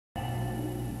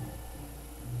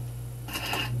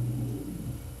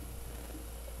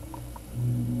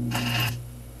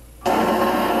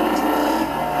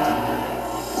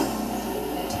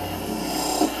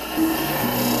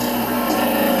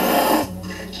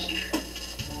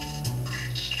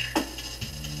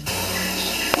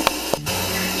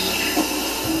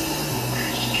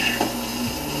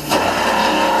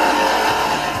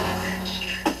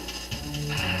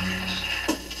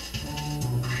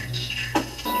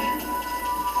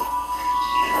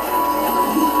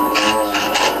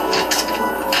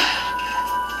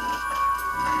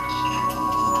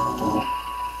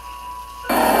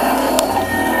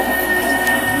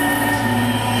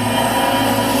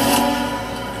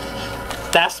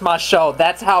That's my show.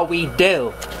 That's how we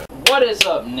do. What is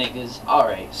up, niggas?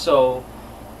 Alright, so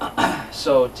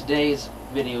today's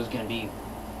video is going to be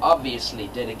obviously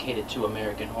dedicated to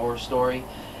American Horror Story,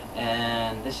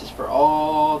 and this is for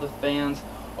all the fans,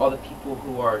 all the people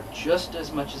who are just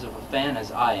as much of a fan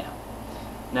as I am.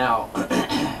 Now,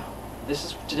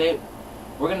 today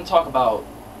we're going to talk about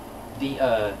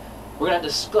we're going to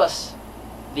discuss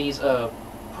these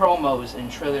promos and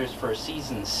trailers for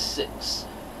season 6.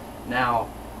 Now,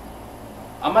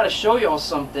 I'm going to show y'all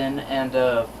something, and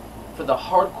for the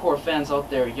hardcore fans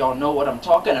out there, y'all know what I'm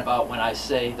talking about when I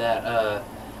say that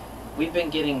we've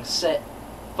been getting set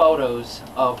photos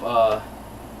of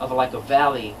like a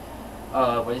valley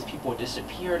where these people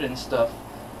disappeared and stuff,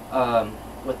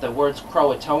 with the words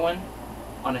Croatoan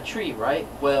on a tree, right?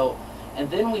 Well,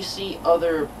 and then we see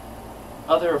other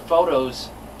photos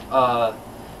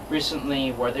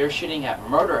recently where they're shooting at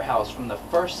Murder House from the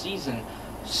first season.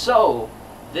 So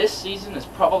this season is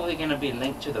probably going to be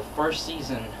linked to the first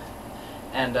season,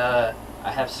 and I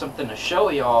have something to show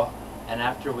y'all, and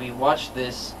after we watch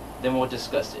this, then we'll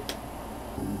discuss it.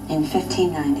 In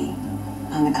 1590,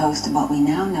 on the coast of what we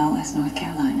now know as North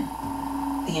Carolina,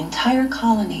 the entire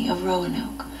colony of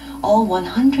Roanoke, all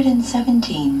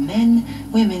 117 men,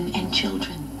 women, and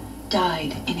children,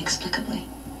 died inexplicably.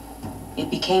 It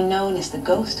became known as the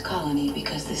Ghost Colony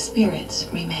because the spirits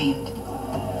remained.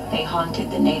 They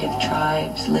haunted the native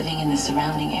tribes living in the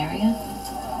surrounding area,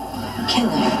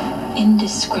 killing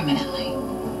indiscriminately.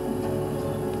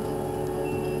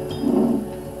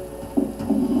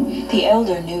 The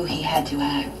elder knew he had to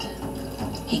act.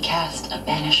 He cast a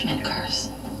banishment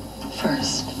curse.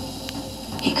 First,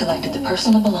 he collected the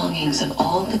personal belongings of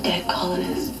all the dead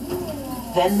colonists.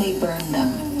 Then they burned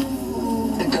them.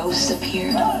 The ghosts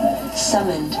appeared,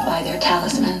 summoned by their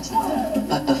talismans,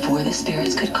 but before the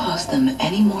spirits could cause them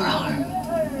any more harm,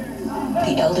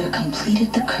 the elder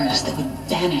completed the curse that would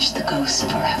banish the ghosts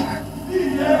forever.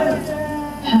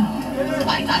 How?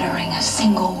 By uttering a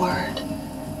single word.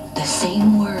 The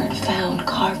same word found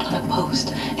carved on a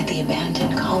post at the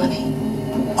abandoned colony.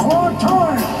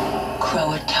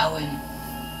 Croatoan.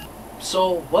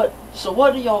 So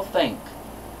what do y'all think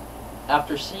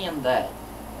after seeing that?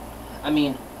 I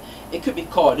mean, it could be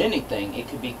called anything. It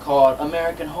could be called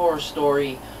American Horror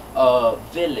Story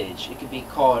Village. It could be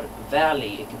called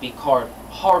Valley. It could be called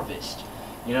Harvest.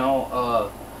 You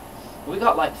know, we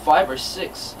got like 5 or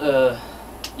 6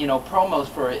 promos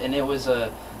for it, and it was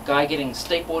a guy getting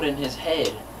stapled in his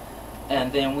head.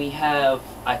 And then we have,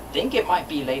 I think it might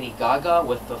be Lady Gaga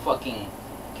with the fucking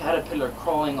caterpillar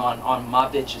crawling on my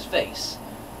bitch's face.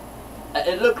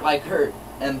 It looked like her.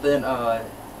 And then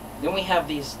we have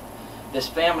this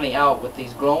family out with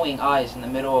these glowing eyes in the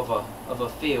middle of a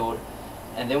field,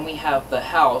 and then we have the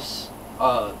house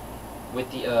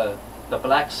with the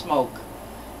black smoke,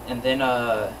 and then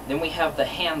we have the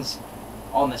hands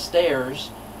on the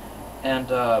stairs, and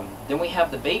then we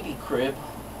have the baby crib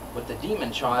with the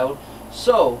demon child.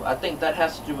 So I think that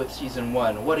has to do with season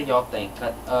 1. What do y'all think?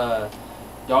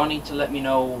 Y'all need to let me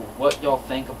know what y'all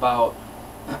think about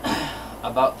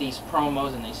about these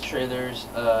promos and these trailers.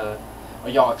 Are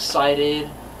y'all excited?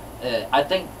 I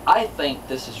think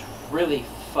this is really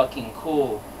fucking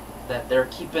cool that they're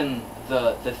keeping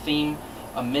the theme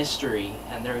a mystery,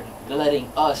 and they're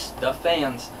letting us, the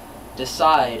fans,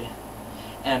 decide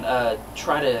and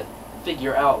try to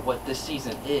figure out what this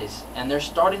season is. And they're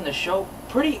starting the show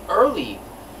pretty early.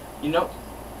 You know,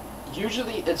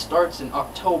 usually it starts in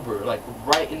October, like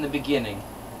right in the beginning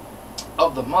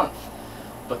of the month,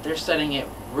 but they're setting it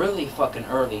really fucking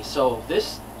early. So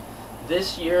this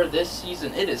year, this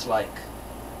season, it is like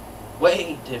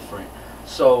way different.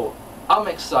 So I'm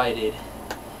excited.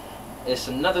 It's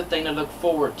another thing to look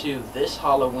forward to this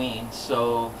Halloween.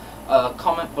 So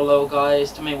comment below,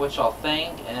 guys, tell me what y'all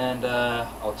think, and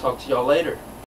I'll talk to y'all later.